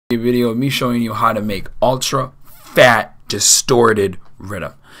Video of me showing you how to make ultra fat distorted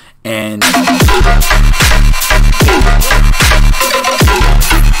rhythm. And I'm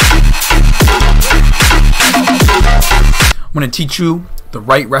going to teach you the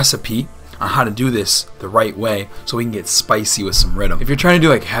right recipe on how to do this the right way so we can get spicy with some rhythm. If you're trying to do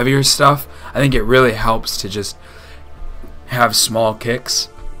like heavier stuff, I think it really helps to just have small kicks,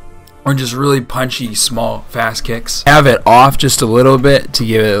 or just really punchy, small, fast kicks. Have it off just a little bit to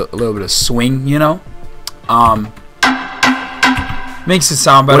give it a little bit of swing, you know? Makes it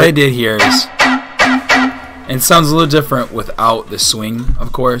sound better. What I did here is, and it sounds a little different without the swing,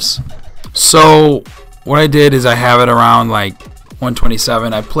 of course. So what I did is I have it around like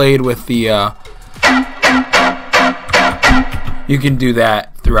 127. I played with the, you can do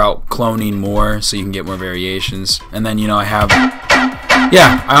that throughout cloning more so you can get more variations. And then, you know, I have,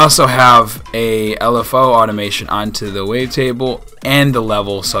 yeah, I also have a LFO automation onto the wavetable and the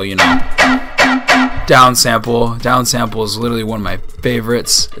level, so you know. Downsample is literally one of my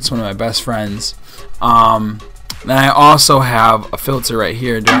favorites. It's one of my best friends. Then I also have a filter right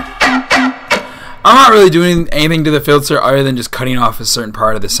here. I'm not really doing anything to the filter other than just cutting off a certain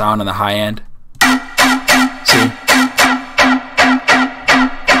part of the sound on the high end. See?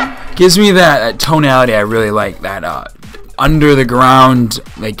 Gives me that tonality I really like, that under the ground,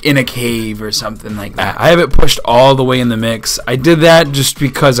 like in a cave or something like that. I have it pushed all the way in the mix. I did that just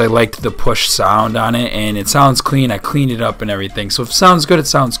because I liked the push sound on it, and it sounds clean. I cleaned it up and everything. So if it sounds good, it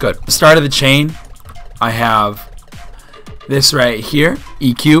sounds good. The start of the chain, I have this right here,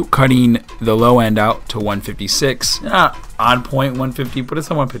 EQ, cutting the low end out to 156. Not on point 150, but it's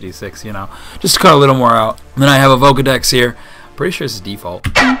on 156, you know. Just to cut a little more out. And then I have a Vocodex here. Pretty sure it's default.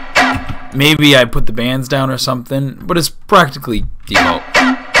 Maybe I put the bands down or something, but it's practically default.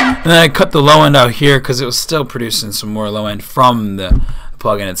 And then I cut the low end out here because it was still producing some more low end from the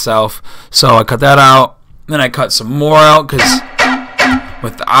plugin itself. So I cut that out. Then I cut some more out because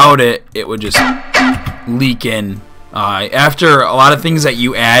without it, it would just leak in. After a lot of things that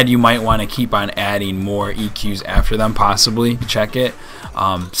you add, you might want to keep on adding more EQs after them, possibly. Check it.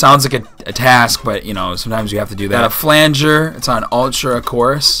 Sounds like a task, but you know, sometimes you have to do that. Got a flanger. It's on ultra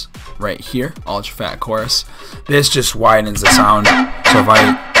chorus right here, ultra fat chorus. This just widens the sound. So if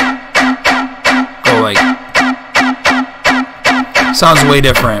I go like, sounds way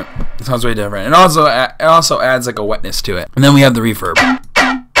different. It sounds way different. And also, it also adds like a wetness to it. And then we have the reverb.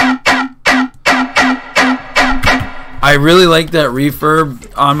 I really like that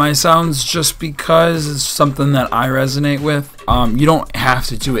reverb on my sounds just because it's something that I resonate with. You don't have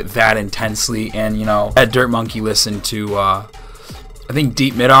to do it that intensely, and you know, at Dirt Monkey listened to I think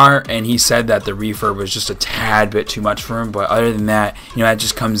Deep Midar, and he said that the reverb was just a tad bit too much for him, but other than that, you know, that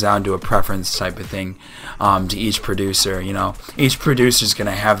just comes down to a preference type of thing to each producer. You know, each producer's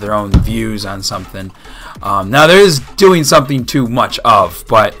gonna have their own views on something. Now there is doing something too much of,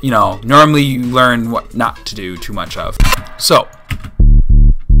 but you know, normally you learn what not to do too much of. So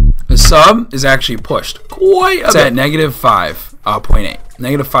the sub is actually pushed quite a bit. It's at negative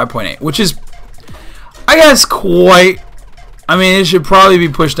 5.8, which is, I guess, quite. I mean, it should probably be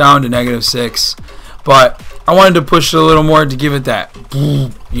pushed down to -6, but I wanted to push it a little more to give it that,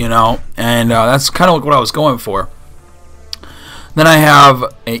 you know, and that's kind of what I was going for. Then I have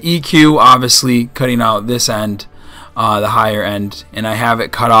an EQ, obviously cutting out this end, the higher end, and I have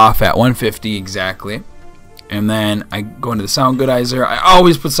it cut off at 150 exactly. And then I go into the sound goodizer. I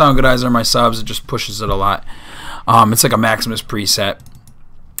always put sound goodizer on my subs. It just pushes it a lot. It's like a Maximus preset.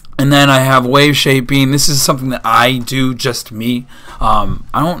 And then I have wave shaping. This is something that I do, just me. I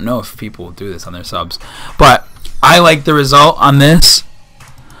don't know if people do this on their subs, but I like the result on this.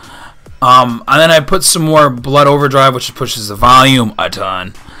 And then I put some more blood overdrive, which pushes the volume a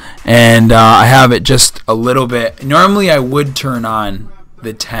ton. And I have it just a little bit. Normally I would turn on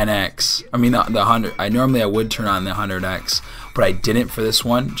the 10x. I mean the 100. Normally I would turn on the 100x, but I didn't for this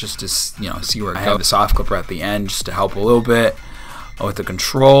one, just to, you know, see where it goes. I have the soft clipper at the end just to help a little bit with the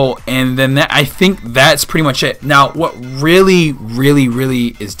control, and then I think that's pretty much it. Now what really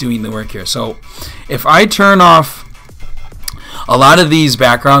is doing the work here, so if I turn off a lot of these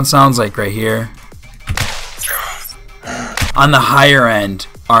background sounds, like right here on the higher end,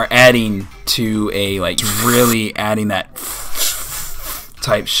 are adding to a, like, really adding that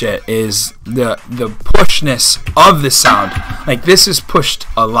type shit, is the pushness of the sound. Like, this is pushed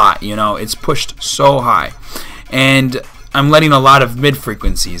a lot, you know, it's pushed so high, and I'm letting a lot of mid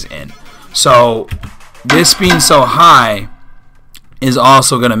frequencies in. So this being so high is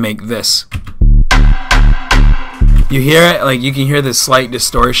also gonna make this You hear it? Like, you can hear the slight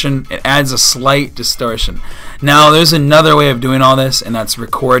distortion. It adds a slight distortion. Now, there's another way of doing all this, and that's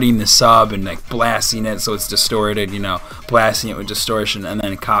recording the sub and like blasting it so it's distorted, you know, blasting it with distortion, and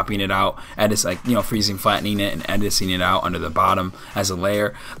then copying it out, freezing, flattening it, and editing it out under the bottom as a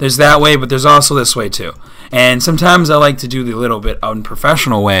layer. There's that way, but there's also this way too. And sometimes I like to do the little bit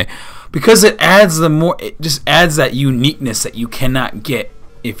unprofessional way because it just adds that uniqueness that you cannot get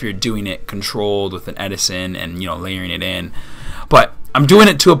if you're doing it controlled with an Edison and, you know, layering it in. But I'm doing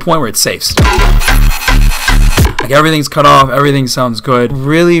it to a point where it's safe still. Like, everything's cut off, everything sounds good.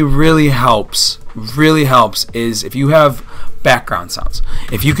 Really helps is if you have background sounds.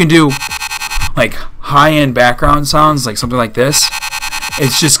 If you can do like high-end background sounds, like something like this,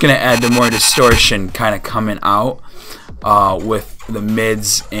 it's just gonna add the more distortion kind of coming out with the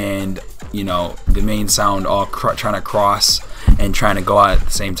mids and, you know, the main sound all trying to cross and trying to go out at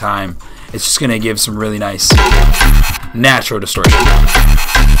the same time. It's just gonna give some really nice natural distortion.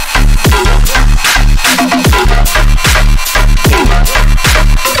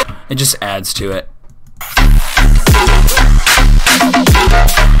 It just adds to it.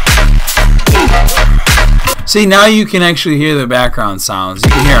 See, now you can actually hear the background sounds. You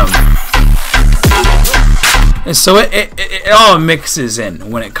can hear them. And so it all mixes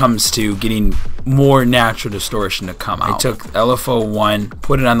in when it comes to getting more natural distortion to come out. I took LFO 1,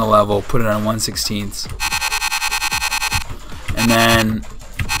 put it on the level, put it on 1/16, and then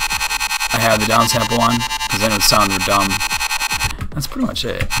I have the downsample on because then it would sound dumb. That's pretty much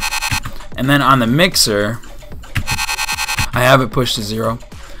it. And then on the mixer, I have it pushed to 0,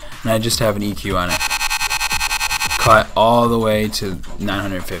 and I just have an EQ on it, cut all the way to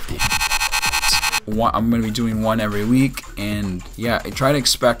 950. I'm going to be doing one every week, and yeah, I try to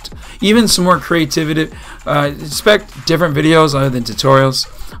expect even some more creativity. Expect different videos other than tutorials.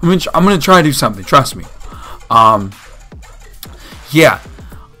 I'm going to try to do something, trust me. Yeah,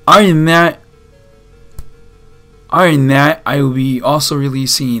 other than that, I will be also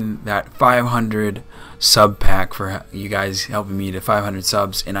releasing that 500 sub pack for you guys helping me to 500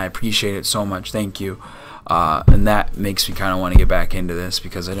 subs, and I appreciate it so much. Thank you. And that makes me kind of want to get back into this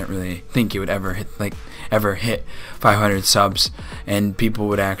because I didn't really think it would ever hit 500 subs, and people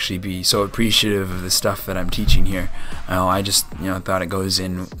would actually be so appreciative of the stuff that I'm teaching here. I just, you know, thought it goes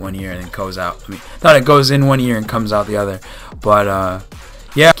in one ear and it goes out. Thought it goes in one ear and comes out the other. But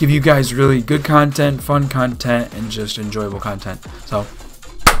yeah, give you guys really good content, fun content, and just enjoyable content. So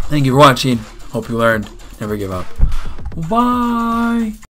thank you for watching. Hope you learned. Never give up. Bye.